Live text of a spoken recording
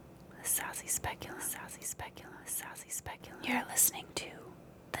Sassy Speculum. Sassy Speculum. Sassy Speculum. You're listening to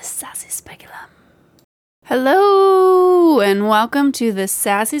the Sassy Speculum. Hello, and welcome to the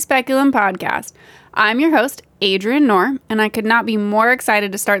Sassy Speculum podcast. I'm your host, Adrienne Knorr, and I could not be more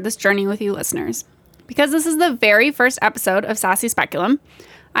excited to start this journey with you listeners. Because this is the very first episode of Sassy Speculum,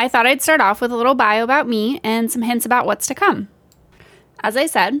 I thought I'd start off with a little bio about me and some hints about what's to come. As I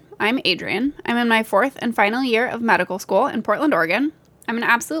said, I'm Adrienne. I'm in my fourth and final year of medical school in Portland, Oregon. I'm an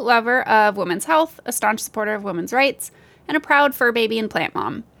absolute lover of women's health, a staunch supporter of women's rights, and a proud fur baby and plant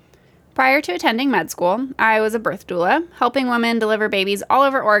mom. Prior to attending med school, I was a birth doula, helping women deliver babies all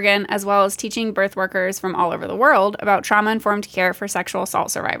over Oregon, as well as teaching birth workers from all over the world about trauma-informed care for sexual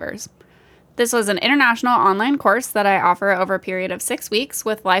assault survivors. This was an international online course that I offer over a period of 6 weeks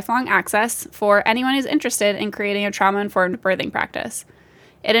with lifelong access for anyone who's interested in creating a trauma-informed birthing practice.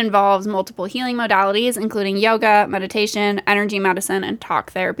 It involves multiple healing modalities, including yoga, meditation, energy medicine, and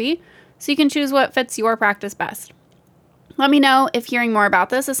talk therapy, so you can choose what fits your practice best. Let me know if hearing more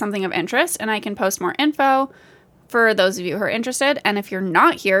about this is something of interest, and I can post more info for those of you who are interested. And if you're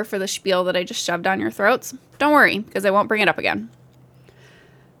not here for the spiel that I just shoved down your throats, don't worry, because I won't bring it up again.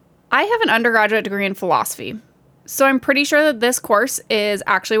 I have an undergraduate degree in philosophy, so I'm pretty sure that this course is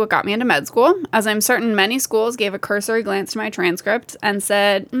actually what got me into med school, as I'm certain many schools gave a cursory glance to my transcript and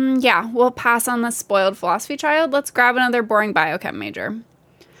said, yeah, we'll pass on this spoiled philosophy child, let's grab another boring biochem major.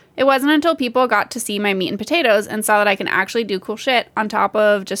 It wasn't until people got to see my meat and potatoes and saw that I can actually do cool shit on top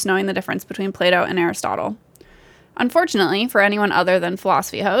of just knowing the difference between Plato and Aristotle. Unfortunately, for anyone other than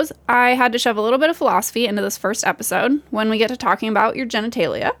philosophy hoes, I had to shove a little bit of philosophy into this first episode when we get to talking about your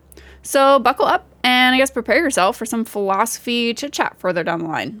genitalia. So buckle up and I guess prepare yourself for some philosophy chit-chat further down the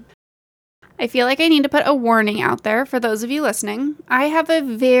line. I feel like I need to put a warning out there for those of you listening. I have a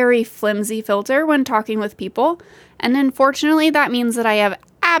very flimsy filter when talking with people, and unfortunately that means that I have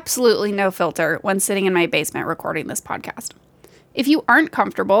absolutely no filter when sitting in my basement recording this podcast. If you aren't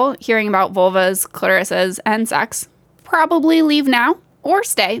comfortable hearing about vulvas, clitorises, and sex, probably leave now or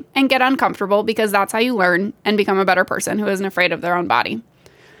stay and get uncomfortable, because that's how you learn and become a better person who isn't afraid of their own body.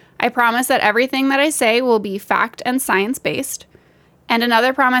 I promise that everything that I say will be fact and science-based. And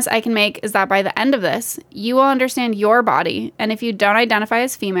another promise I can make is that by the end of this, you will understand your body, and if you don't identify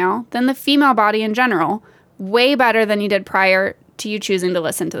as female, then the female body in general, way better than you did prior to you choosing to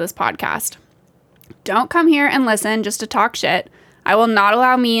listen to this podcast. Don't come here and listen just to talk shit. I will not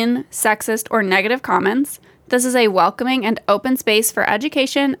allow mean, sexist, or negative comments. This is a welcoming and open space for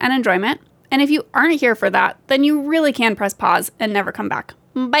education and enjoyment, and if you aren't here for that, then you really can press pause and never come back.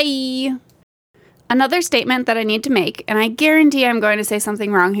 Bye! Another statement that I need to make, and I guarantee I'm going to say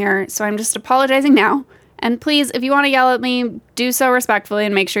something wrong here, so I'm just apologizing now. And please, if you want to yell at me, do so respectfully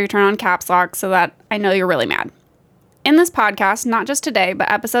and make sure you turn on caps lock so that I know you're really mad. In this podcast, not just today, but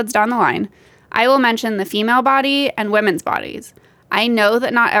episodes down the line, I will mention the female body and women's bodies. I know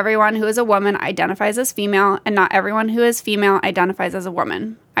that not everyone who is a woman identifies as female, and not everyone who is female identifies as a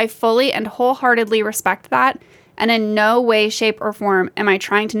woman. I fully and wholeheartedly respect that, and in no way, shape, or form am I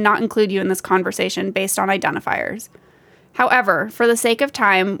trying to not include you in this conversation based on identifiers. However, for the sake of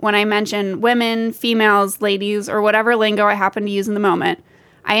time, when I mention women, females, ladies, or whatever lingo I happen to use in the moment,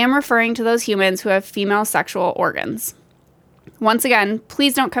 I am referring to those humans who have female sexual organs. Once again,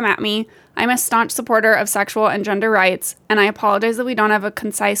 please don't come at me. I'm a staunch supporter of sexual and gender rights, and I apologize that we don't have a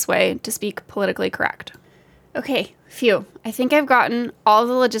concise way to speak politically correct. Okay, phew. I think I've gotten all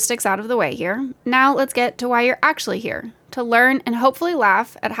the logistics out of the way here. Now let's get to why you're actually here. To learn and hopefully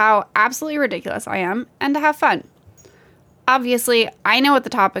laugh at how absolutely ridiculous I am, and to have fun. Obviously, I know what the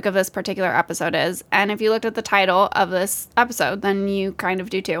topic of this particular episode is, and if you looked at the title of this episode, then you kind of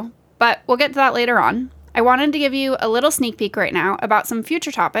do too. But we'll get to that later on. I wanted to give you a little sneak peek right now about some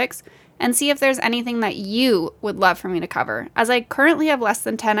future topics and see if there's anything that you would love for me to cover, as I currently have less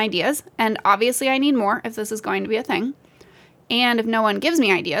than 10 ideas, and obviously I need more if this is going to be a thing. And if no one gives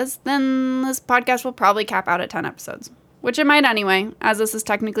me ideas, then this podcast will probably cap out at 10 episodes. Which it might anyway, as this is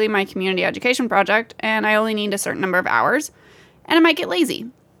technically my community education project, and I only need a certain number of hours, and I might get lazy.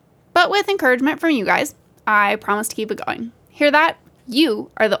 But with encouragement from you guys, I promise to keep it going. Hear that? You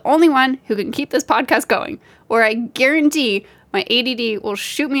are the only one who can keep this podcast going, or I guarantee my ADD will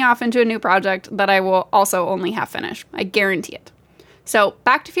shoot me off into a new project that I will also only half finish. I guarantee it. So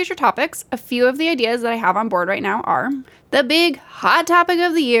back to future topics. A few of the ideas that I have on board right now are the big hot topic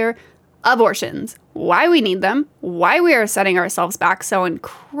of the year, abortions. Why we need them, why we are setting ourselves back so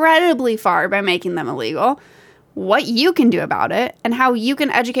incredibly far by making them illegal, what you can do about it, and how you can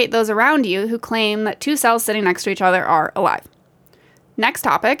educate those around you who claim that two cells sitting next to each other are alive. Next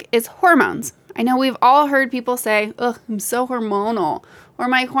topic is hormones. I know we've all heard people say, ugh, I'm so hormonal, or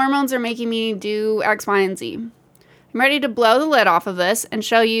my hormones are making me do X, Y, and Z. I'm ready to blow the lid off of this and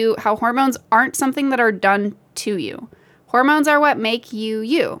show you how hormones aren't something that are done to you. Hormones are what make you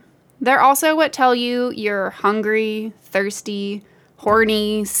you. They're also what tell you you're hungry, thirsty,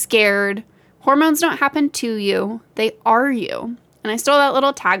 horny, scared. Hormones don't happen to you, they are you. And I stole that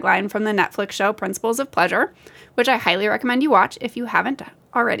little tagline from the Netflix show Principles of Pleasure, which I highly recommend you watch if you haven't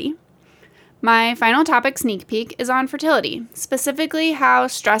already. My final topic sneak peek is on fertility, specifically how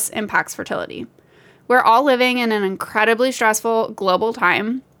stress impacts fertility. We're all living in an incredibly stressful global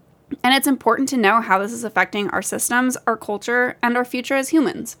time, and it's important to know how this is affecting our systems, our culture, and our future as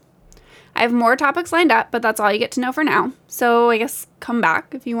humans. I have more topics lined up, but that's all you get to know for now, so I guess come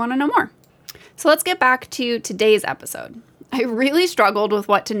back if you want to know more. So let's get back to today's episode. I really struggled with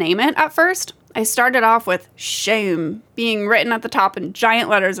what to name it at first. I started off with shame being written at the top in giant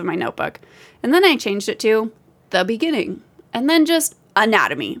letters of my notebook, and then I changed it to the beginning, and then just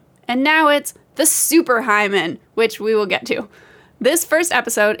anatomy, and now it's the SUPERHYMEN, which we will get to. This first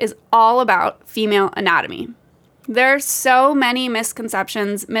episode is all about female anatomy. There are so many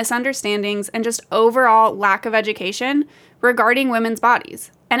misconceptions, misunderstandings, and just overall lack of education regarding women's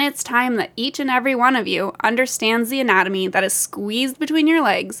bodies. And it's time that each and every one of you understands the anatomy that is squeezed between your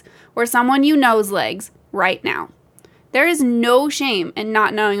legs or someone you know's legs right now. There is no shame in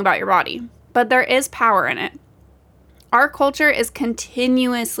not knowing about your body, but there is power in it. Our culture is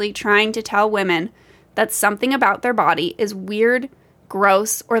continuously trying to tell women that something about their body is weird,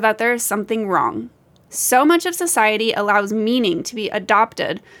 gross, or that there is something wrong. So much of society allows meaning to be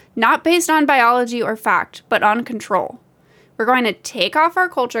adopted, not based on biology or fact, but on control. We're going to take off our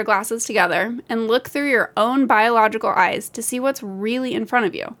culture glasses together and look through your own biological eyes to see what's really in front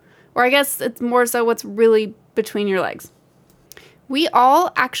of you. Or I guess it's more so what's really between your legs. We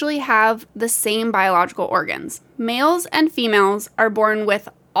all actually have the same biological organs. Males and females are born with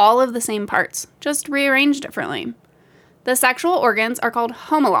all of the same parts, just rearranged differently. The sexual organs are called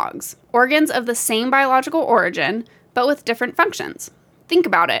homologs, organs of the same biological origin, but with different functions. Think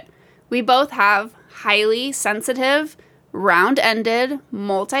about it. We both have highly sensitive, round-ended,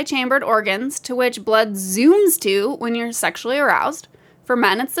 multi-chambered organs to which blood zooms to when you're sexually aroused. For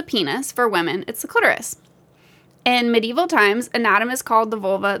men, it's the penis. For women, it's the clitoris. In medieval times, anatomists called the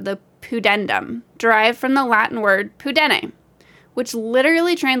vulva the pudendum, derived from the Latin word pudene, which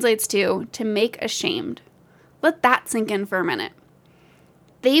literally translates to make ashamed. Let that sink in for a minute.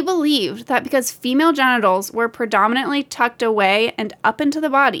 They believed that because female genitals were predominantly tucked away and up into the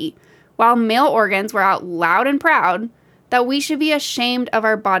body, while male organs were out loud and proud, that we should be ashamed of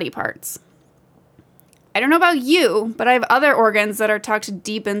our body parts. I don't know about you, but I have other organs that are tucked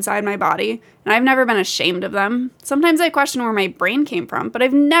deep inside my body, and I've never been ashamed of them. Sometimes I question where my brain came from, but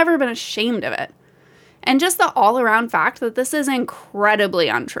I've never been ashamed of it. And just the all-around fact that this is incredibly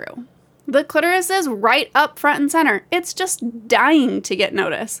untrue. The clitoris is right up front and center. It's just dying to get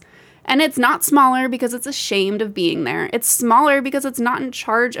notice. And it's not smaller because it's ashamed of being there. It's smaller because it's not in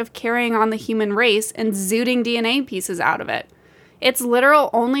charge of carrying on the human race and zooting DNA pieces out of it. Its literal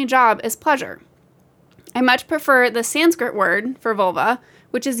only job is pleasure. I much prefer the Sanskrit word for vulva,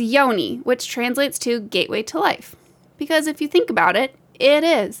 which is yoni, which translates to gateway to life. Because if you think about it, it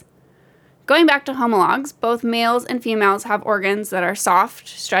is. Going back to homologs, both males and females have organs that are soft,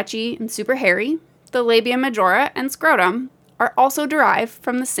 stretchy, and super hairy. The labia majora and scrotum are also derived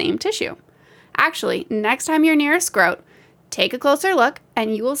from the same tissue. Actually, next time you're near a scrot, take a closer look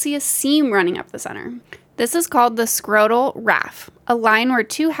and you will see a seam running up the center. This is called the scrotal raphe, a line where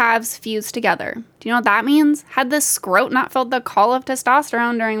two halves fuse together. Do you know what that means? Had this scrot not felt the call of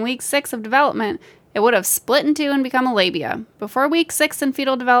testosterone during week 6 of development, it would have split in two and become a labia. Before week 6 in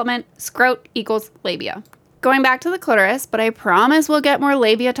fetal development, scrot equals labia. Going back to the clitoris, but I promise we'll get more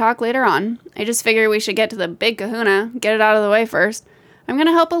labia talk later on. I just figure we should get to the big kahuna, get it out of the way first. I'm going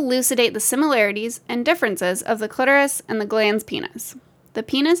to help elucidate the similarities and differences of the clitoris and the glans penis. The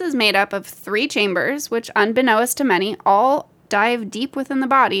penis is made up of 3 chambers, which unbeknownst to many, all dive deep within the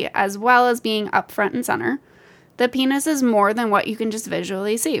body, as well as being up front and center. The penis is more than what you can just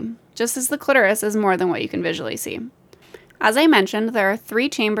visually see, just as the clitoris is more than what you can visually see. As I mentioned, there are 3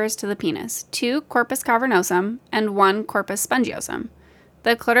 chambers to the penis, 2 corpus cavernosum and 1 corpus spongiosum.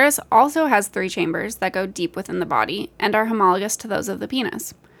 The clitoris also has 3 chambers that go deep within the body and are homologous to those of the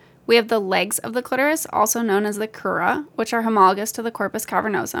penis. We have the legs of the clitoris, also known as the crura, which are homologous to the corpus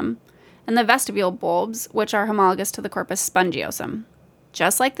cavernosum, and the vestibule bulbs, which are homologous to the corpus spongiosum.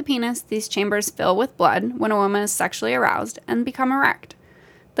 Just like the penis, these chambers fill with blood when a woman is sexually aroused and become erect.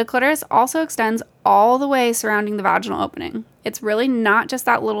 The clitoris also extends all the way surrounding the vaginal opening. It's really not just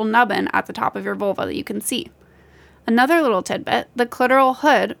that little nubbin at the top of your vulva that you can see. Another little tidbit, the clitoral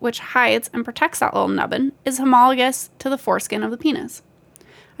hood, which hides and protects that little nubbin, is homologous to the foreskin of the penis.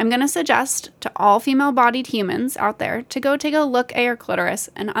 I'm going to suggest to all female-bodied humans out there to go take a look at your clitoris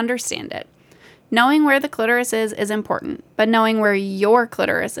and understand it. Knowing where the clitoris is important, but knowing where your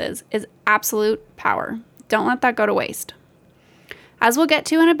clitoris is absolute power. Don't let that go to waste. As we'll get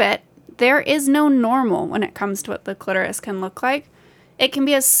to in a bit, there is no normal when it comes to what the clitoris can look like. It can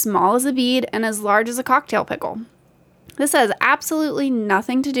be as small as a bead and as large as a cocktail pickle. This has absolutely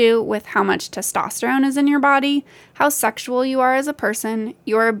nothing to do with how much testosterone is in your body, how sexual you are as a person,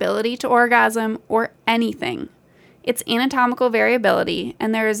 your ability to orgasm, or anything. It's anatomical variability,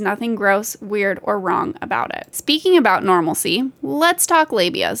 and there is nothing gross, weird, or wrong about it. Speaking about normalcy, let's talk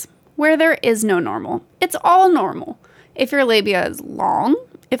labias, where there is no normal. It's all normal. If your labia is long,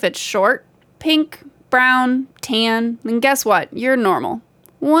 if it's short, pink, brown, tan, then guess what? You're normal.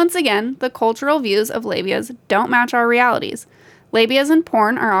 Once again, the cultural views of labias don't match our realities. Labias in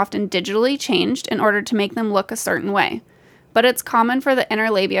porn are often digitally changed in order to make them look a certain way. But it's common for the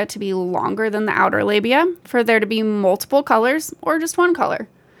inner labia to be longer than the outer labia, for there to be multiple colors or just one color.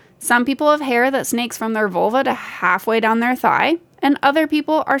 Some people have hair that snakes from their vulva to halfway down their thigh, and other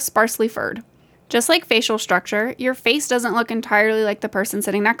people are sparsely furred. Just like facial structure, your face doesn't look entirely like the person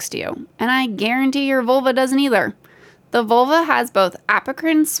sitting next to you, and I guarantee your vulva doesn't either. The vulva has both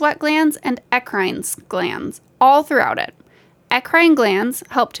apocrine sweat glands and eccrine glands all throughout it. Eccrine glands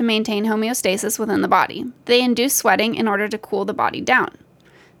help to maintain homeostasis within the body. They induce sweating in order to cool the body down.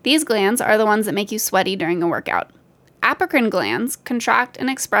 These glands are the ones that make you sweaty during a workout. Apocrine glands contract and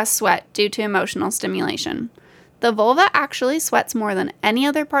express sweat due to emotional stimulation. The vulva actually sweats more than any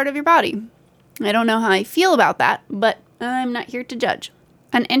other part of your body. I don't know how I feel about that, but I'm not here to judge.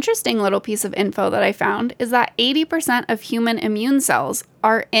 An interesting little piece of info that I found is that 80% of human immune cells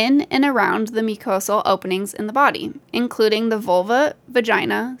are in and around the mucosal openings in the body, including the vulva,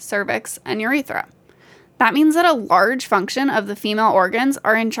 vagina, cervix, and urethra. That means that a large function of the female organs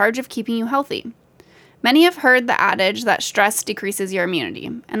are in charge of keeping you healthy. Many have heard the adage that stress decreases your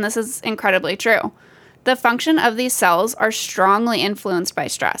immunity, and this is incredibly true. The function of these cells are strongly influenced by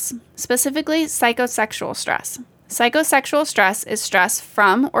stress, specifically psychosexual stress. Psychosexual stress is stress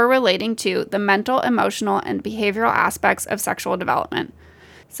from or relating to the mental, emotional, and behavioral aspects of sexual development.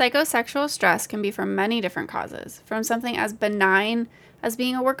 Psychosexual stress can be from many different causes, from something as benign as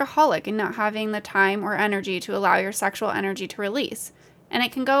being a workaholic and not having the time or energy to allow your sexual energy to release, and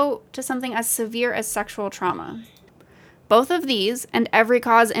it can go to something as severe as sexual trauma. Both of these, and every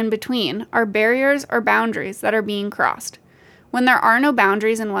cause in between, are barriers or boundaries that are being crossed. When there are no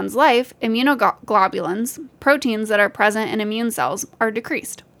boundaries in one's life, immunoglobulins, proteins that are present in immune cells, are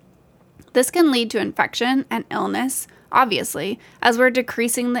decreased. This can lead to infection and illness, obviously, as we're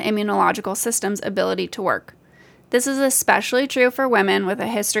decreasing the immunological system's ability to work. This is especially true for women with a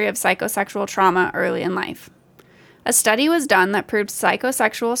history of psychosexual trauma early in life. A study was done that proved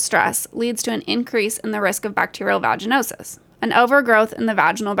psychosexual stress leads to an increase in the risk of bacterial vaginosis, an overgrowth in the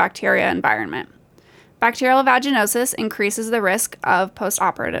vaginal bacteria environment. Bacterial vaginosis increases the risk of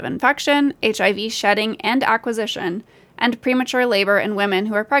postoperative infection, HIV shedding and acquisition, and premature labor in women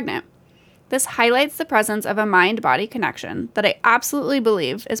who are pregnant. This highlights the presence of a mind-body connection that I absolutely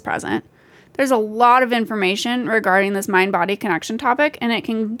believe is present. There's a lot of information regarding this mind-body connection topic, and it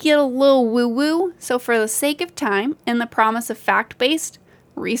can get a little woo-woo, so for the sake of time and the promise of fact-based,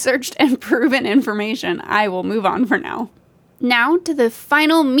 researched, and proven information, I will move on for now. Now to the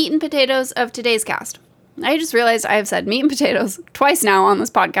final meat and potatoes of today's cast. I just realized I have said meat and potatoes twice now on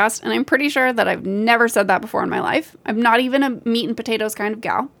this podcast, and I'm pretty sure that I've never said that before in my life. I'm not even a meat and potatoes kind of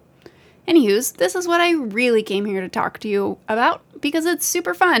gal. Anywho's, this is what I really came here to talk to you about because it's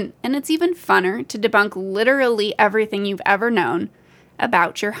super fun, and it's even funner to debunk literally everything you've ever known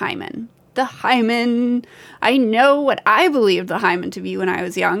about your hymen. The hymen! I know what I believed the hymen to be when I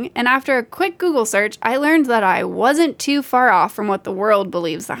was young, and after a quick Google search, I learned that I wasn't too far off from what the world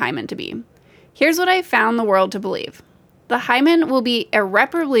believes the hymen to be. Here's what I found the world to believe. The hymen will be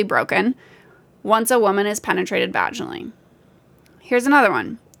irreparably broken once a woman is penetrated vaginally. Here's another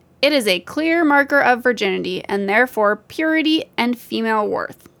one. It is a clear marker of virginity and therefore purity and female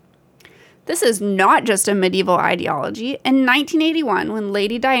worth. This is not just a medieval ideology. In 1981, when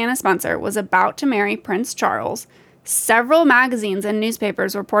Lady Diana Spencer was about to marry Prince Charles, several magazines and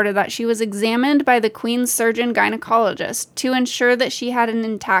newspapers reported that she was examined by the Queen's surgeon gynecologist to ensure that she had an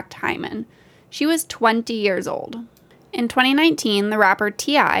intact hymen. She was 20 years old. In 2019, the rapper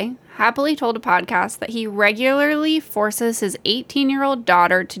T.I. happily told a podcast that he regularly forces his 18-year-old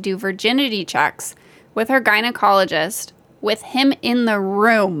daughter to do virginity checks with her gynecologist with him in the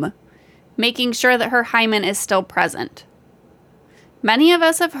room. making sure that her hymen is still present. Many of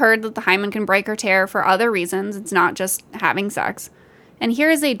us have heard that the hymen can break or tear for other reasons. It's not just having sex. And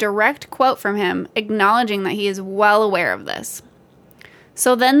here is a direct quote from him acknowledging that he is well aware of this.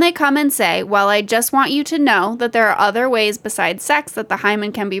 So then they come and say, well, I just want you to know that there are other ways besides sex that the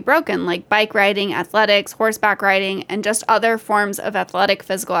hymen can be broken, like bike riding, athletics, horseback riding, and just other forms of athletic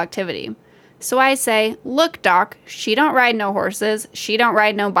physical activity. So I say, look, doc, she don't ride no horses, she don't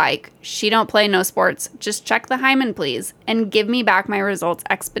ride no bike, she don't play no sports. Just check the hymen, please, and give me back my results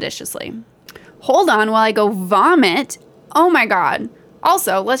expeditiously. Hold on while I go vomit. Oh my God.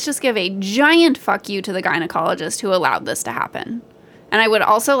 Also, let's just give a giant fuck you to the gynecologist who allowed this to happen. And I would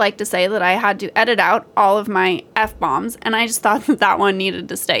also like to say that I had to edit out all of my F-bombs, and I just thought that one needed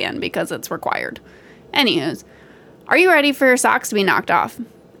to stay in because it's required. Anywho's, are you ready for your socks to be knocked off?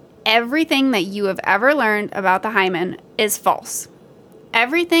 Everything that you have ever learned about the hymen is false.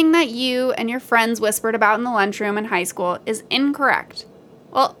 Everything that you and your friends whispered about in the lunchroom in high school is incorrect.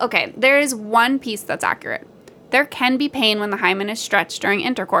 Well, okay, there is one piece that's accurate. There can be pain when the hymen is stretched during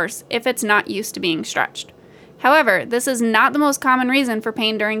intercourse if it's not used to being stretched. However, this is not the most common reason for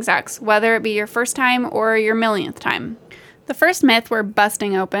pain during sex, whether it be your first time or your millionth time. The first myth we're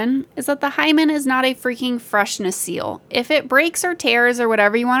busting open is that the hymen is not a freaking freshness seal. If it breaks or tears or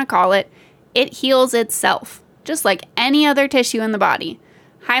whatever you want to call it, it heals itself, just like any other tissue in the body.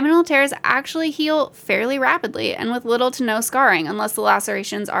 Hymenal tears actually heal fairly rapidly and with little to no scarring unless the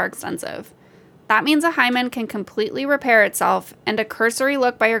lacerations are extensive. That means a hymen can completely repair itself, and a cursory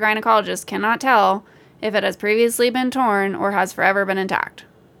look by your gynecologist cannot tell if it has previously been torn or has forever been intact.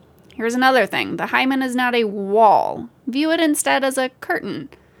 Here's another thing. The hymen is not a wall. View it instead as a curtain.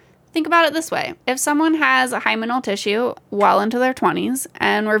 Think about it this way. If someone has a hymenal tissue well into their 20s,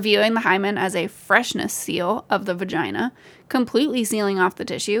 and we're viewing the hymen as a freshness seal of the vagina, completely sealing off the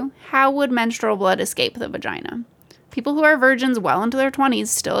tissue, how would menstrual blood escape the vagina? People who are virgins well into their 20s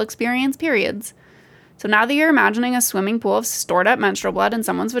still experience periods. So now that you're imagining a swimming pool of stored up menstrual blood in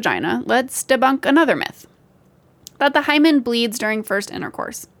someone's vagina, let's debunk another myth. That the hymen bleeds during first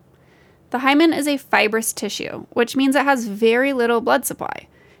intercourse. The hymen is a fibrous tissue, which means it has very little blood supply.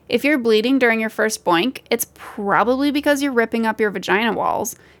 If you're bleeding during your first boink, it's probably because you're ripping up your vagina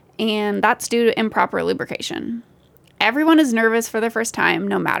walls, and that's due to improper lubrication. Everyone is nervous for their first time,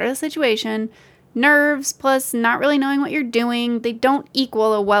 no matter the situation. Nerves plus not really knowing what you're doing, they don't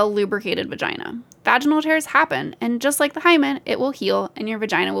equal a well-lubricated vagina. Vaginal tears happen, and just like the hymen, it will heal and your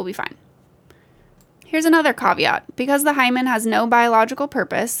vagina will be fine. Here's another caveat. Because the hymen has no biological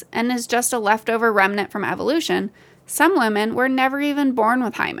purpose and is just a leftover remnant from evolution, some women were never even born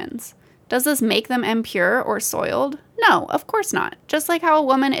with hymens. Does this make them impure or soiled? No, of course not. Just like how a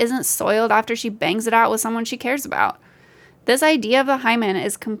woman isn't soiled after she bangs it out with someone she cares about. This idea of the hymen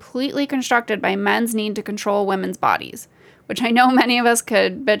is completely constructed by men's need to control women's bodies, which I know many of us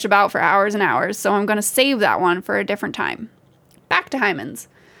could bitch about for hours and hours, so I'm going to save that one for a different time. Back to hymens.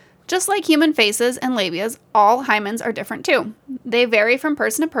 Just like human faces and labias, all hymens are different too. They vary from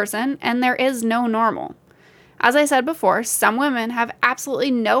person to person, and there is no normal. As I said before, some women have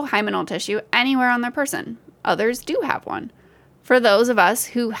absolutely no hymenal tissue anywhere on their person. Others do have one. For those of us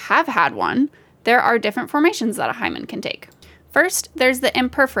who have had one, there are different formations that a hymen can take. First, there's the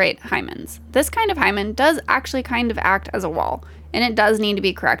imperforate hymens. This kind of hymen does actually kind of act as a wall, and it does need to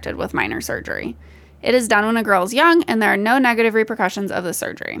be corrected with minor surgery. It is done when a girl is young, and there are no negative repercussions of the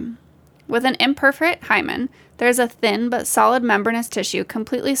surgery. With an imperforate hymen, there is a thin but solid membranous tissue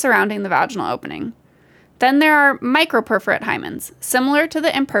completely surrounding the vaginal opening. Then there are microperforate hymens, similar to the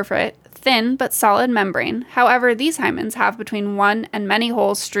imperforate, thin but solid membrane. However, these hymens have between one and many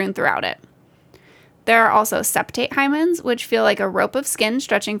holes strewn throughout it. There are also septate hymens, which feel like a rope of skin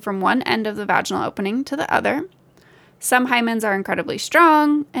stretching from one end of the vaginal opening to the other. Some hymens are incredibly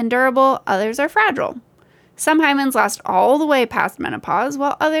strong and durable, others are fragile. Some hymens last all the way past menopause,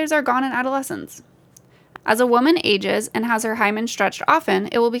 while others are gone in adolescence. As a woman ages and has her hymen stretched often,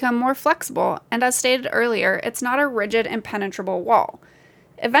 it will become more flexible, and as stated earlier, it's not a rigid, impenetrable wall.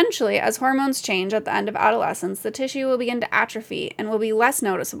 Eventually, as hormones change at the end of adolescence, the tissue will begin to atrophy and will be less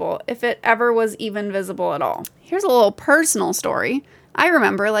noticeable if it ever was even visible at all. Here's a little personal story. I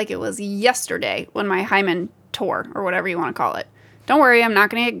remember like it was yesterday when my hymen tore, or whatever you want to call it. Don't worry, I'm not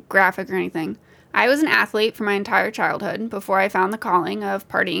going to get graphic or anything. I was an athlete for my entire childhood before I found the calling of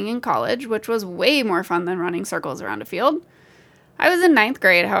partying in college, which was way more fun than running circles around a field. I was in 9th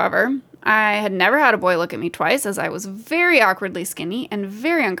grade, however. I had never had a boy look at me twice, as I was very awkwardly skinny and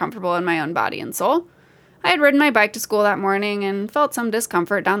very uncomfortable in my own body and soul. I had ridden my bike to school that morning and felt some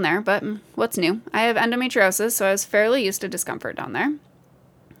discomfort down there, but what's new? I have endometriosis, so I was fairly used to discomfort down there.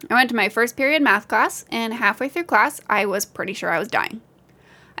 I went to my first period math class, and halfway through class, I was pretty sure I was dying.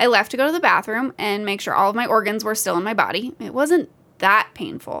 I left to go to the bathroom and make sure all of my organs were still in my body. It wasn't that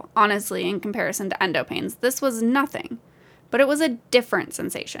painful, honestly, in comparison to endo pains. This was nothing, but it was a different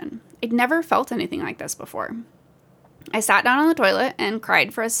sensation. I'd never felt anything like this before. I sat down on the toilet and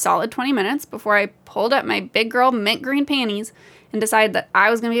cried for a solid 20 minutes before I pulled up my big girl mint green panties and decided that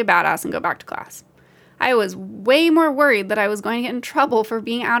I was going to be a badass and go back to class. I was way more worried that I was going to get in trouble for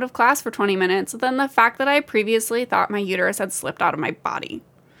being out of class for 20 minutes than the fact that I previously thought my uterus had slipped out of my body.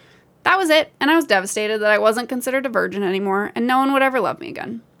 That was it, and I was devastated that I wasn't considered a virgin anymore, and no one would ever love me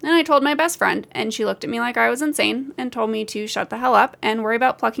again. And I told my best friend, and she looked at me like I was insane and told me to shut the hell up and worry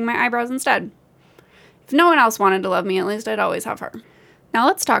about plucking my eyebrows instead. If no one else wanted to love me, at least I'd always have her. Now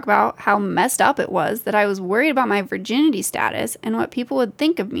let's talk about how messed up it was that I was worried about my virginity status and what people would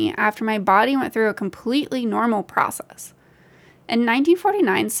think of me after my body went through a completely normal process. In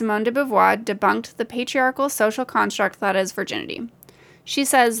 1949, Simone de Beauvoir debunked the patriarchal social construct that is virginity. She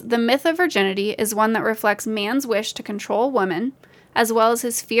says, the myth of virginity is one that reflects man's wish to control women, as well as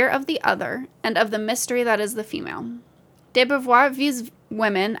his fear of the other and of the mystery that is the female. De Beauvoir views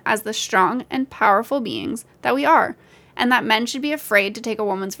women as the strong and powerful beings that we are, and that men should be afraid to take a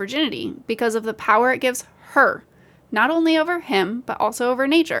woman's virginity because of the power it gives her, not only over him, but also over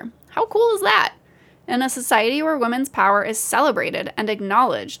nature. How cool is that? In a society where women's power is celebrated and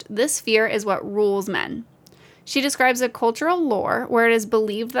acknowledged, this fear is what rules men. She describes a cultural lore where it is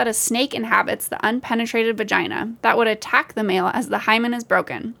believed that a snake inhabits the unpenetrated vagina that would attack the male as the hymen is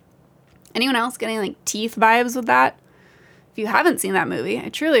broken. Anyone else getting teeth vibes with that? If you haven't seen that movie, I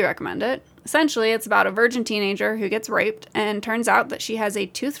truly recommend it. Essentially, it's about a virgin teenager who gets raped and turns out that she has a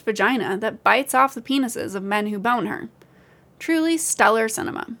toothed vagina that bites off the penises of men who bone her. Truly stellar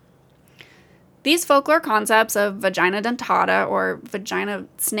cinema. These folklore concepts of vagina dentata, or vagina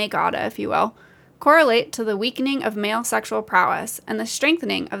snakeata, if you will, correlate to the weakening of male sexual prowess and the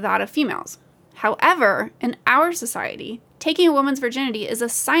strengthening of that of females. However, in our society, taking a woman's virginity is a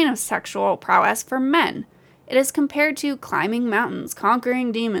sign of sexual prowess for men. It is compared to climbing mountains,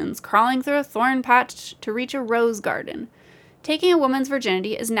 conquering demons, crawling through a thorn patch to reach a rose garden. Taking a woman's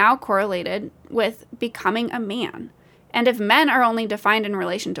virginity is now correlated with becoming a man. And if men are only defined in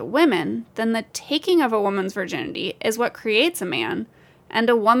relation to women, then the taking of a woman's virginity is what creates a man, and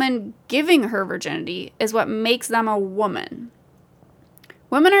a woman giving her virginity is what makes them a woman.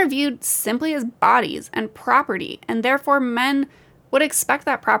 Women are viewed simply as bodies and property, and therefore men would expect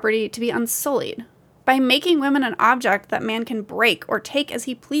that property to be unsullied. By making women an object that man can break or take as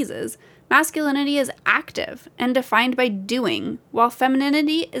he pleases, masculinity is active and defined by doing, while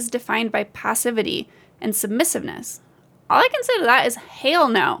femininity is defined by passivity and submissiveness. All I can say to that is hail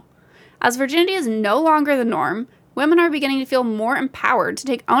no. As virginity is no longer the norm, women are beginning to feel more empowered to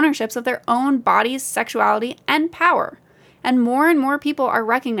take ownerships of their own bodies, sexuality, and power. And more people are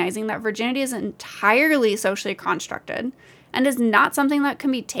recognizing that virginity is entirely socially constructed and is not something that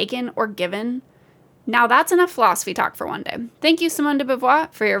can be taken or given. Now that's enough philosophy talk for one day. Thank you, Simone de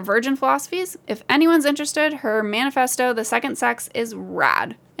Beauvoir, for your virgin philosophies. If anyone's interested, her manifesto, The Second Sex, is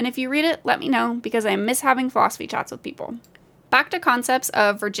rad. And if you read it, let me know, because I miss having philosophy chats with people. Back to concepts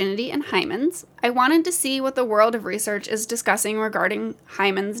of virginity and hymens, I wanted to see what the world of research is discussing regarding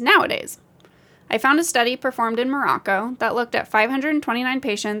hymens nowadays. I found a study performed in Morocco that looked at 529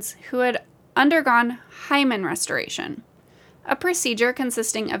 patients who had undergone hymen restoration, a procedure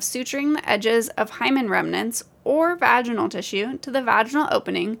consisting of suturing the edges of hymen remnants or vaginal tissue to the vaginal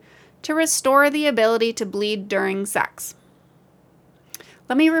opening to restore the ability to bleed during sex.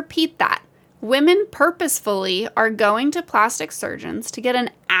 Let me repeat that. Women purposefully are going to plastic surgeons to get an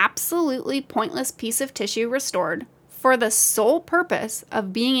absolutely pointless piece of tissue restored for the sole purpose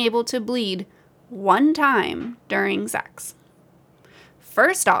of being able to bleed one time during sex.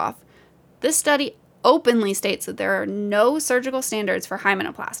 First off, this study openly states that there are no surgical standards for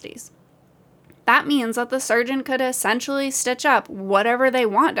hymenoplasties. That means that the surgeon could essentially stitch up whatever they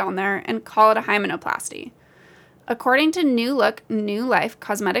want down there and call it a hymenoplasty. According to New Look, New Life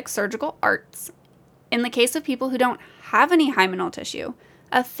Cosmetic Surgical Arts, in the case of people who don't have any hymenal tissue,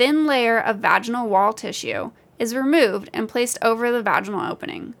 a thin layer of vaginal wall tissue is removed and placed over the vaginal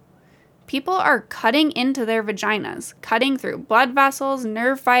opening. People are cutting into their vaginas, cutting through blood vessels,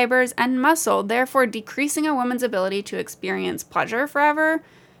 nerve fibers, and muscle, therefore decreasing a woman's ability to experience pleasure forever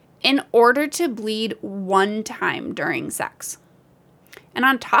in order to bleed one time during sex. And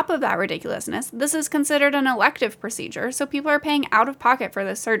on top of that ridiculousness, this is considered an elective procedure, so people are paying out of pocket for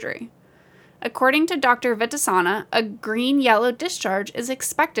this surgery. According to Dr. Vitasana, a green-yellow discharge is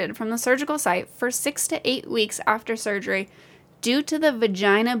expected from the surgical site for 6 to 8 weeks after surgery due to the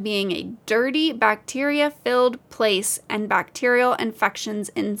vagina being a dirty, bacteria-filled place and bacterial infections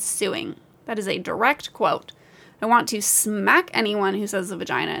ensuing. That is a direct quote. I want to smack anyone who says the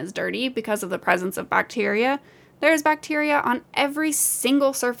vagina is dirty because of the presence of bacteria. There is bacteria on every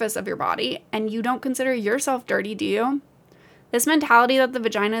single surface of your body, and you don't consider yourself dirty, do you? This mentality that the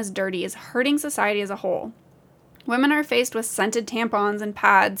vagina is dirty is hurting society as a whole. Women are faced with scented tampons and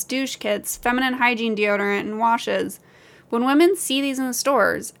pads, douche kits, feminine hygiene deodorant, and washes. When women see these in the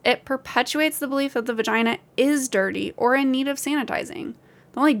stores, it perpetuates the belief that the vagina is dirty or in need of sanitizing.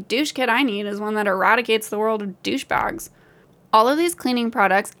 The only douche kit I need is one that eradicates the world of douchebags. All of these cleaning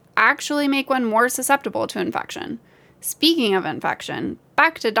products actually make one more susceptible to infection. Speaking of infection,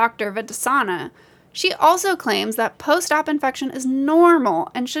 back to Dr. Vitasana. She also claims that post-op infection is normal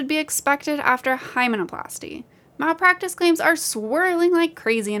and should be expected after hymenoplasty. Malpractice claims are swirling like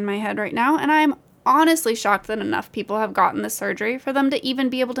crazy in my head right now, and I'm honestly shocked that enough people have gotten this surgery for them to even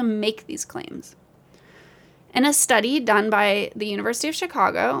be able to make these claims. In a study done by the University of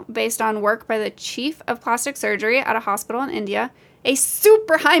Chicago, based on work by the chief of plastic surgery at a hospital in India, a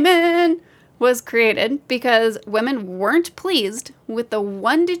SUPERHYMEN was created because women weren't pleased with the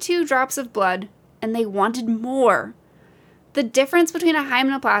 1 to 2 drops of blood and they wanted more. The difference between a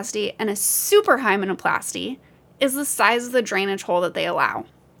hymenoplasty and a superhymenoplasty is the size of the drainage hole that they allow.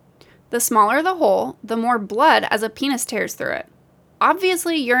 The smaller the hole, the more blood as a penis tears through it.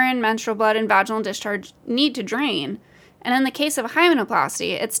 Obviously, urine, menstrual blood, and vaginal discharge need to drain, and in the case of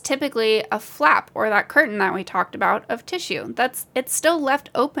hymenoplasty, it's typically a flap, or that curtain that we talked about, of tissue. It's still left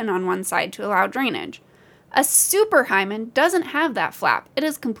open on one side to allow drainage. A superhymen doesn't have that flap. It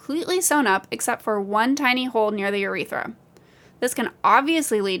is completely sewn up except for one tiny hole near the urethra. This can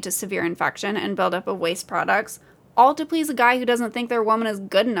obviously lead to severe infection and buildup of waste products, all to please a guy who doesn't think their woman is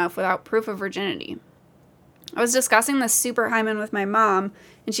good enough without proof of virginity. I was discussing this superhymen with my mom,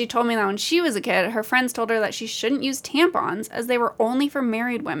 and she told me that when she was a kid, her friends told her that she shouldn't use tampons as they were only for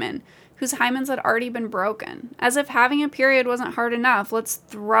married women whose hymens had already been broken. As if having a period wasn't hard enough, let's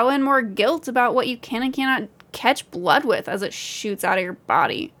throw in more guilt about what you can and cannot catch blood with as it shoots out of your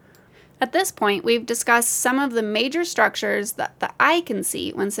body. At this point, we've discussed some of the major structures that the eye can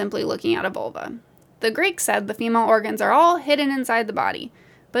see when simply looking at a vulva. The Greeks said the female organs are all hidden inside the body,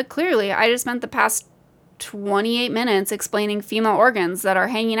 but clearly I just spent the past 28 minutes explaining female organs that are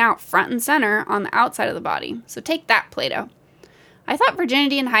hanging out front and center on the outside of the body. So take that, Plato. I thought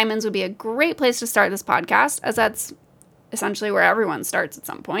virginity and hymens would be a great place to start this podcast, as that's essentially where everyone starts at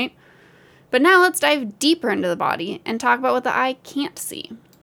some point. But now let's dive deeper into the body and talk about what the eye can't see.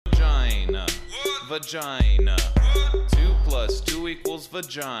 Vagina. Vagina. 2 + 2 =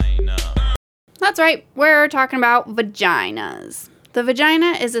 vagina. That's right, we're talking about vaginas. The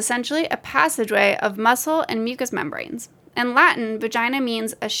vagina is essentially a passageway of muscle and mucous membranes. In Latin, vagina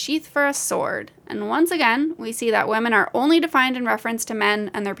means a sheath for a sword, and once again, we see that women are only defined in reference to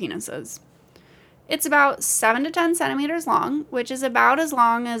men and their penises. It's about 7 to 10 centimeters long, which is about as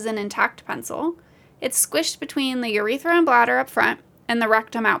long as an intact pencil. It's squished between the urethra and bladder up front and the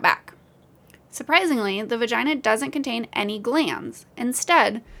rectum out back. Surprisingly, the vagina doesn't contain any glands.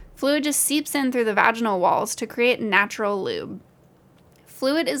 Instead, fluid just seeps in through the vaginal walls to create natural lube.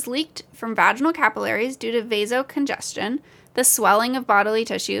 Fluid is leaked from vaginal capillaries due to vasocongestion, the swelling of bodily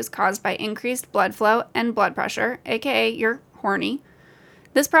tissues caused by increased blood flow and blood pressure, aka you're horny.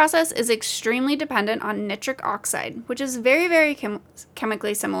 This process is extremely dependent on nitric oxide, which is very, very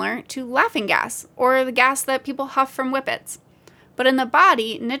chemically similar to laughing gas, or the gas that people huff from whippets. But in the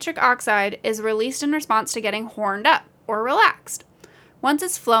body, nitric oxide is released in response to getting horned up, or relaxed. Once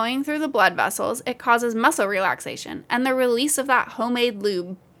it's flowing through the blood vessels, it causes muscle relaxation and the release of that homemade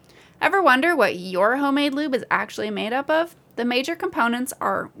lube. Ever wonder what your homemade lube is actually made up of? The major components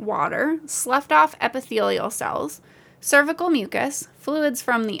are water, sloughed-off epithelial cells, cervical mucus, fluids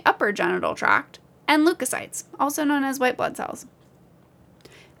from the upper genital tract, and leukocytes, also known as white blood cells.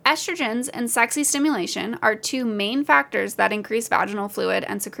 Estrogens and sexy stimulation are 2 main factors that increase vaginal fluid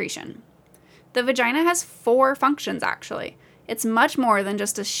and secretion. The vagina has 4 functions, actually. It's much more than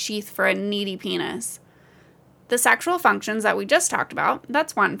just a sheath for a needy penis. The sexual functions that we just talked about,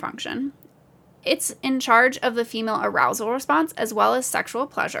 that's one function. It's in charge of the female arousal response as well as sexual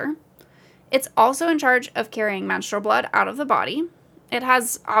pleasure. It's also in charge of carrying menstrual blood out of the body. It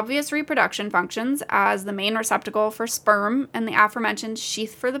has obvious reproduction functions as the main receptacle for sperm and the aforementioned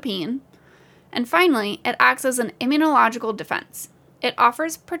sheath for the peen. And finally, it acts as an immunological defense. It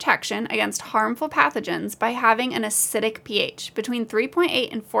offers protection against harmful pathogens by having an acidic pH between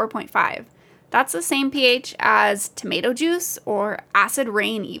 3.8 and 4.5. That's the same pH as tomato juice or acid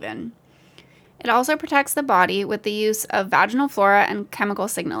rain even. It also protects the body with the use of vaginal flora and chemical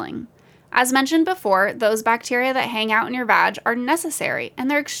signaling. As mentioned before, those bacteria that hang out in your vag are necessary,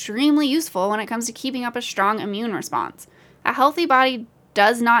 and they're extremely useful when it comes to keeping up a strong immune response. A healthy body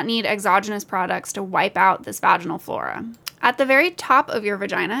does not need exogenous products to wipe out this vaginal flora. At the very top of your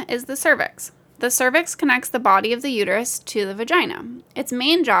vagina is the cervix. The cervix connects the body of the uterus to the vagina. Its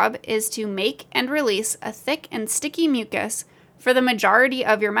main job is to make and release a thick and sticky mucus for the majority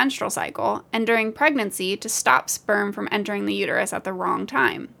of your menstrual cycle, and during pregnancy to stop sperm from entering the uterus at the wrong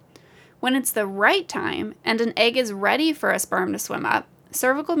time. When it's the right time and an egg is ready for a sperm to swim up,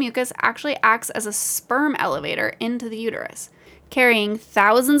 cervical mucus actually acts as a sperm elevator into the uterus, carrying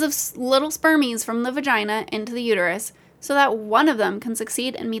thousands of little spermies from the vagina into the uterus so that one of them can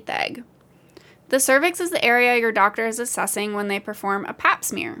succeed and meet the egg. The cervix is the area your doctor is assessing when they perform a pap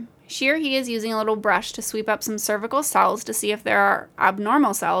smear. She or he is using a little brush to sweep up some cervical cells to see if there are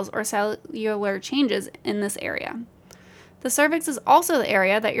abnormal cells or cellular changes in this area. The cervix is also the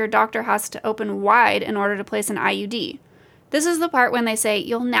area that your doctor has to open wide in order to place an IUD. This is the part when they say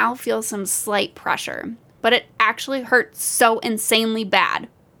you'll now feel some slight pressure, but it actually hurts so insanely bad.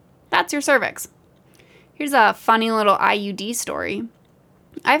 That's your cervix. Here's a funny little IUD story.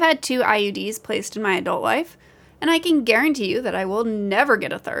 I've had 2 IUDs placed in my adult life, and I can guarantee you that I will never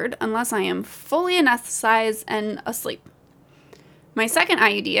get a third unless I am fully anesthetized and asleep. My second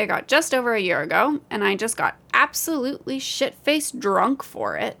IUD I got just over a year ago, and I just got absolutely shit-faced drunk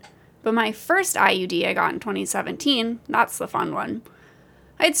for it. But my first IUD I got in 2017, that's the fun one.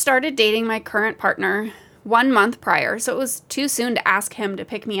 I'd started dating my current partner 1 month prior, so it was too soon to ask him to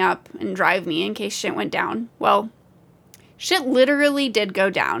pick me up and drive me in case shit went down. Well, shit literally did go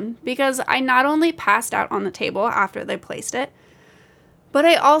down, because I not only passed out on the table after they placed it, but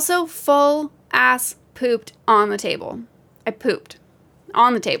I also full ass pooped on the table. I pooped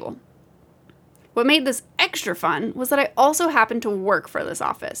on the table. What made this extra fun was that I also happened to work for this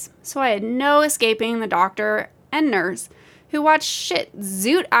office, so I had no escaping the doctor and nurse who watched shit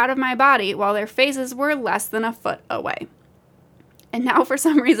zoot out of my body while their faces were less than a foot away. And now for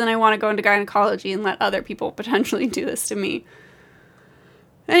some reason I want to go into gynecology and let other people potentially do this to me.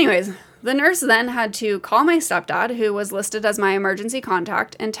 Anyways, the nurse then had to call my stepdad, who was listed as my emergency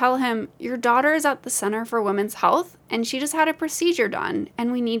contact, and tell him, your daughter is at the Center for Women's Health, and she just had a procedure done,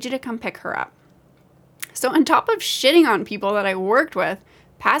 and we need you to come pick her up. So on top of shitting on people that I worked with,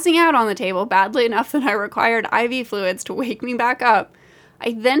 passing out on the table badly enough that I required IV fluids to wake me back up,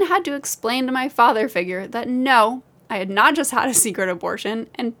 I then had to explain to my father figure that no, I had not just had a secret abortion,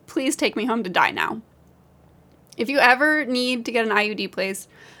 and please take me home to die now. If you ever need to get an IUD placed,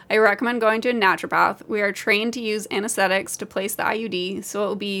 I recommend going to a naturopath. We are trained to use anesthetics to place the IUD, so it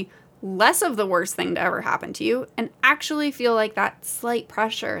will be less of the worst thing to ever happen to you and actually feel like that slight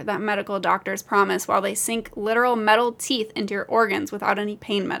pressure that medical doctors promise while they sink literal metal teeth into your organs without any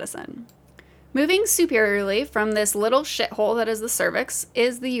pain medicine. Moving superiorly from this little shithole that is the cervix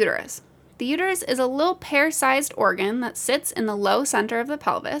is the uterus. The uterus is a little pear-sized organ that sits in the low center of the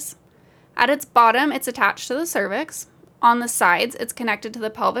pelvis. At its bottom, it's attached to the cervix. On the sides, it's connected to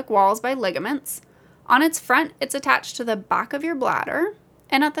the pelvic walls by ligaments. On its front, it's attached to the back of your bladder.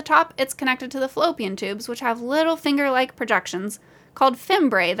 And at the top, it's connected to the fallopian tubes, which have little finger-like projections called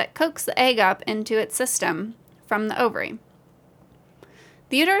fimbriae that coax the egg up into its system from the ovary.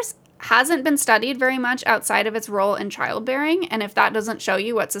 The uterus hasn't been studied very much outside of its role in childbearing, and if that doesn't show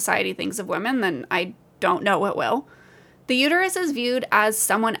you what society thinks of women, then I don't know what will. The uterus is viewed as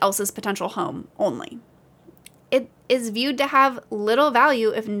someone else's potential home only. It is viewed to have little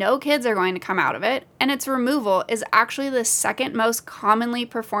value if no kids are going to come out of it, and its removal is actually the second most commonly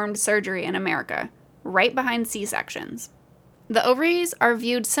performed surgery in America, right behind C-sections. The ovaries are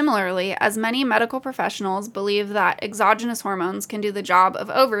viewed similarly, as many medical professionals believe that exogenous hormones can do the job of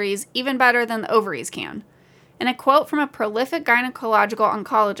ovaries even better than the ovaries can. In a quote from a prolific gynecological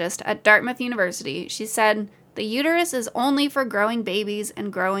oncologist at Dartmouth University, she said, "The uterus is only for growing babies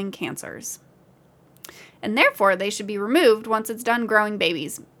and growing cancers. And therefore they should be removed once it's done growing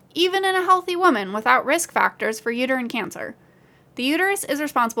babies, even in a healthy woman without risk factors for uterine cancer. The uterus is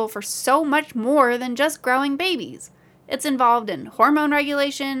responsible for so much more than just growing babies. It's involved in hormone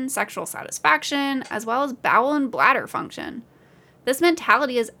regulation, sexual satisfaction, as well as bowel and bladder function. This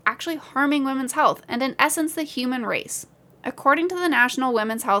mentality is actually harming women's health and, in essence, the human race. According to the National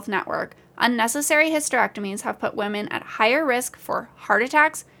Women's Health Network, unnecessary hysterectomies have put women at higher risk for heart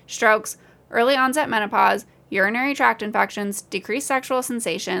attacks, strokes, early onset menopause, urinary tract infections, decreased sexual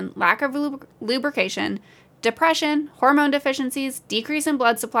sensation, lack of lubrication, depression, hormone deficiencies, decrease in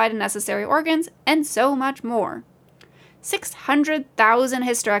blood supply to necessary organs, and so much more. 600,000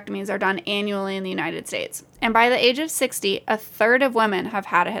 hysterectomies are done annually in the United States, and by the age of 60, a third of women have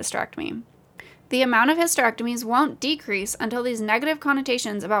had a hysterectomy. The amount of hysterectomies won't decrease until these negative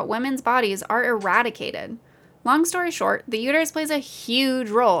connotations about women's bodies are eradicated. Long story short, the uterus plays a huge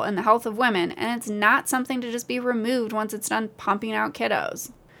role in the health of women, and it's not something to just be removed once it's done pumping out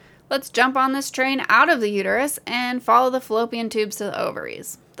kiddos. Let's jump on this train out of the uterus and follow the fallopian tubes to the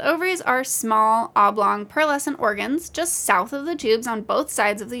ovaries. The ovaries are small, oblong, pearlescent organs just south of the tubes on both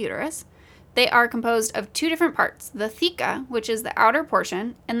sides of the uterus. They are composed of two different parts, the theca, which is the outer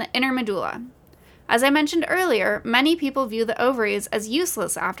portion, and the inner medulla. As I mentioned earlier, many people view the ovaries as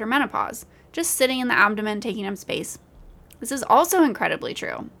useless after menopause, just sitting in the abdomen taking up space. This is also incredibly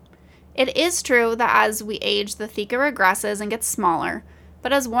true. It is true that as we age, the theca regresses and gets smaller,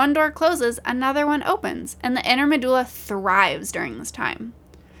 but as one door closes, another one opens, and the inner medulla thrives during this time.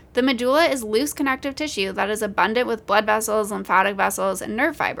 The medulla is loose connective tissue that is abundant with blood vessels, lymphatic vessels, and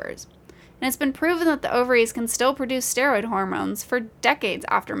nerve fibers. And it's been proven that the ovaries can still produce steroid hormones for decades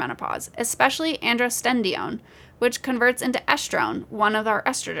after menopause, especially androstenedione, which converts into estrone, one of our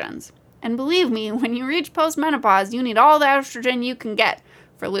estrogens. And believe me, when you reach postmenopause, you need all the estrogen you can get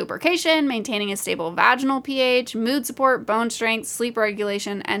for lubrication, maintaining a stable vaginal pH, mood support, bone strength, sleep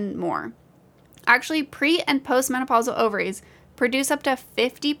regulation, and more. Actually, pre- and postmenopausal ovaries produce up to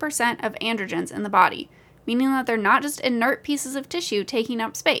 50% of androgens in the body, meaning that they're not just inert pieces of tissue taking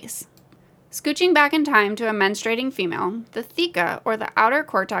up space. Scooching back in time to a menstruating female, the theca, or the outer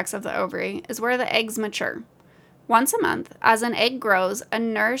cortex of the ovary, is where the eggs mature. Once a month, as an egg grows, a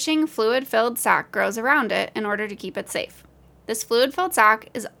nourishing fluid-filled sac grows around it in order to keep it safe. This fluid-filled sac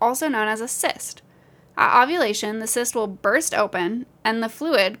is also known as a cyst. At ovulation, the cyst will burst open, and the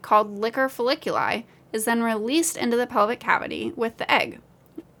fluid, called liquor folliculi, is then released into the pelvic cavity with the egg.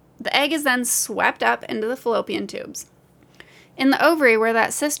 The egg is then swept up into the fallopian tubes. In the ovary where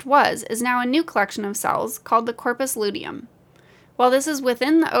that cyst was is now a new collection of cells called the corpus luteum. While this is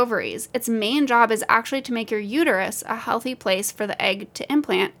within the ovaries, its main job is actually to make your uterus a healthy place for the egg to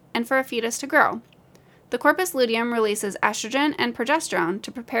implant and for a fetus to grow. The corpus luteum releases estrogen and progesterone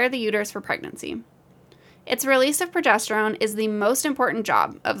to prepare the uterus for pregnancy. Its release of progesterone is the most important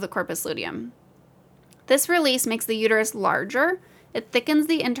job of the corpus luteum. This release makes the uterus larger. It thickens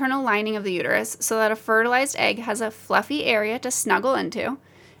the internal lining of the uterus so that a fertilized egg has a fluffy area to snuggle into,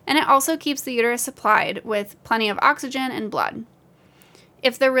 and it also keeps the uterus supplied with plenty of oxygen and blood.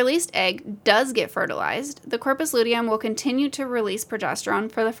 If the released egg does get fertilized, the corpus luteum will continue to release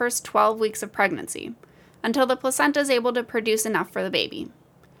progesterone for the first 12 weeks of pregnancy, until the placenta is able to produce enough for the baby.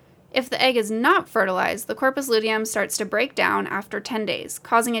 If the egg is not fertilized, the corpus luteum starts to break down after 10 days,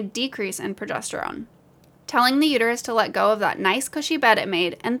 causing a decrease in progesterone, telling the uterus to let go of that nice cushy bed it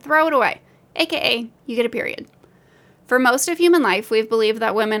made and throw it away, aka you get a period. For most of human life, we've believed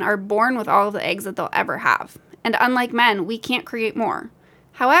that women are born with all of the eggs that they'll ever have, and unlike men, we can't create more.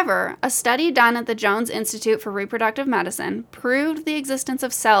 However, a study done at the Jones Institute for Reproductive Medicine proved the existence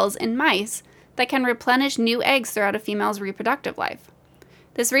of cells in mice that can replenish new eggs throughout a female's reproductive life.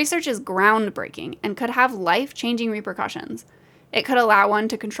 This research is groundbreaking and could have life-changing repercussions. It could allow one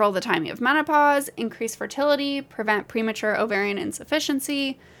to control the timing of menopause, increase fertility, prevent premature ovarian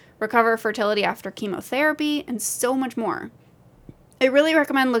insufficiency, recover fertility after chemotherapy, and so much more. I really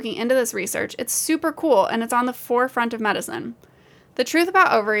recommend looking into this research. It's super cool and it's on the forefront of medicine. The truth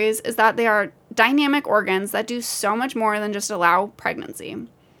about ovaries is that they are dynamic organs that do so much more than just allow pregnancy.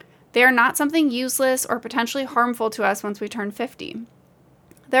 They are not something useless or potentially harmful to us once we turn 50.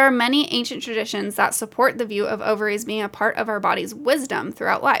 There are many ancient traditions that support the view of ovaries being a part of our body's wisdom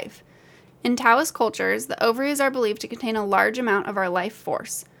throughout life. In Taoist cultures, the ovaries are believed to contain a large amount of our life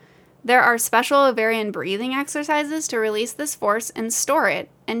force. There are special ovarian breathing exercises to release this force and store it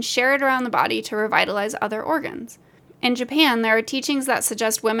and share it around the body to revitalize other organs. In Japan, there are teachings that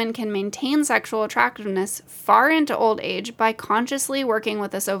suggest women can maintain sexual attractiveness far into old age by consciously working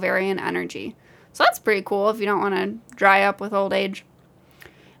with this ovarian energy. So that's pretty cool if you don't want to dry up with old age.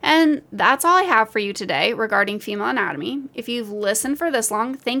 And that's all I have for you today regarding female anatomy. If you've listened for this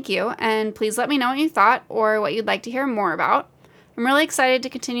long, thank you, and please let me know what you thought or what you'd like to hear more about. I'm really excited to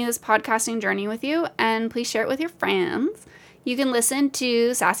continue this podcasting journey with you, and please share it with your friends. You can listen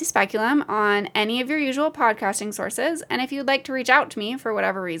to Sassy Speculum on any of your usual podcasting sources, and if you'd like to reach out to me for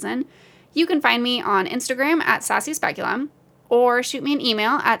whatever reason, you can find me on Instagram at Sassy Speculum, or shoot me an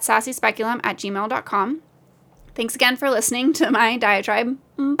email at sassyspeculum@gmail.com. Thanks again for listening to my diatribe.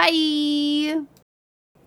 Bye!